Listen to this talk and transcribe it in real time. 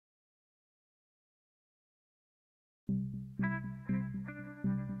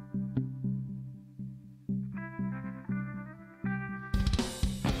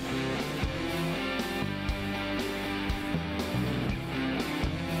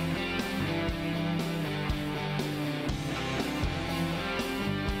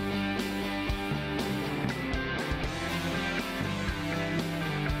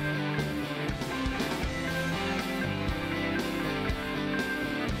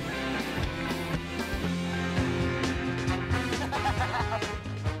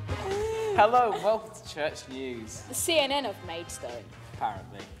Hello, welcome to Church News. The CNN of Maidstone.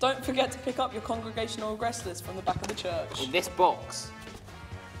 Apparently. Don't forget to pick up your congregational address list from the back of the church. In this box.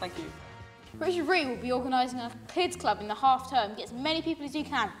 Thank you. Richard Reed will be organising a kids club in the half term. Get as many people as you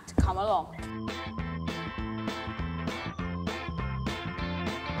can to come along.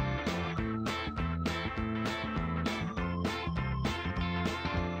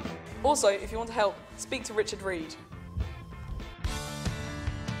 Also, if you want to help, speak to Richard Reed.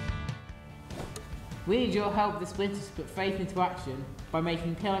 We need your help this winter to put faith into action by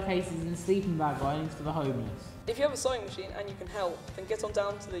making pillowcases and sleeping bag linings for the homeless. If you have a sewing machine and you can help, then get on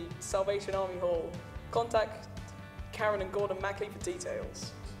down to the Salvation Army Hall. Contact Karen and Gordon Mackley for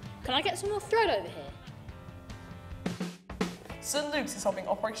details. Can I get some more thread over here? St Luke's is helping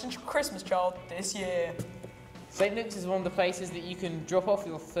Operation Christmas Child this year. St Luke's is one of the places that you can drop off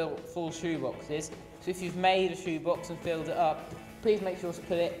your full shoe boxes, so if you've made a shoe box and filled it up, please make sure to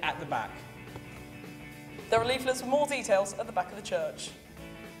put it at the back. There are leaflets with more details at the back of the church.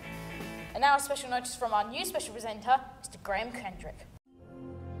 And now a special notice from our new special presenter, Mr. Graham Kendrick.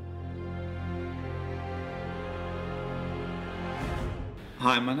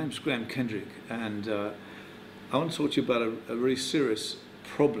 Hi, my name's Graham Kendrick, and I want to talk to you about a really serious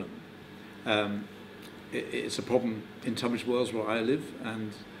problem. It's a problem in Tunbridge Wells where I live,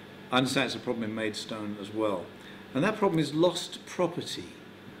 and I understand it's a problem in Maidstone as well. And that problem is lost property.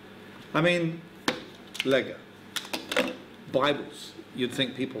 I mean, Lego, Bibles. You'd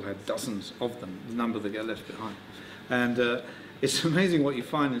think people had dozens of them, the number that get left behind. And it's amazing what you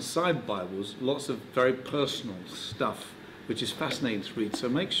find inside Bibles, lots of very personal stuff, which is fascinating to read. So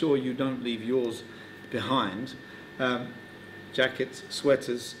make sure you don't leave yours behind. Jackets,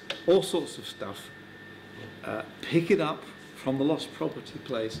 sweaters, all sorts of stuff. Pick it up from the lost property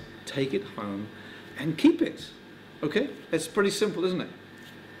place, take it home, and keep it. Okay? It's pretty simple, isn't it?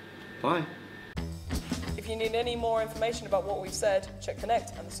 Bye. If you need any more information about what we've said, check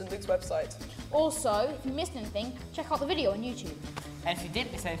Connect and the St Luke's website. Also, if you missed anything, check out the video on YouTube. And if you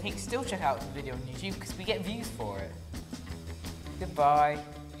didn't miss anything, still check out the video on YouTube because we get views for it. Goodbye.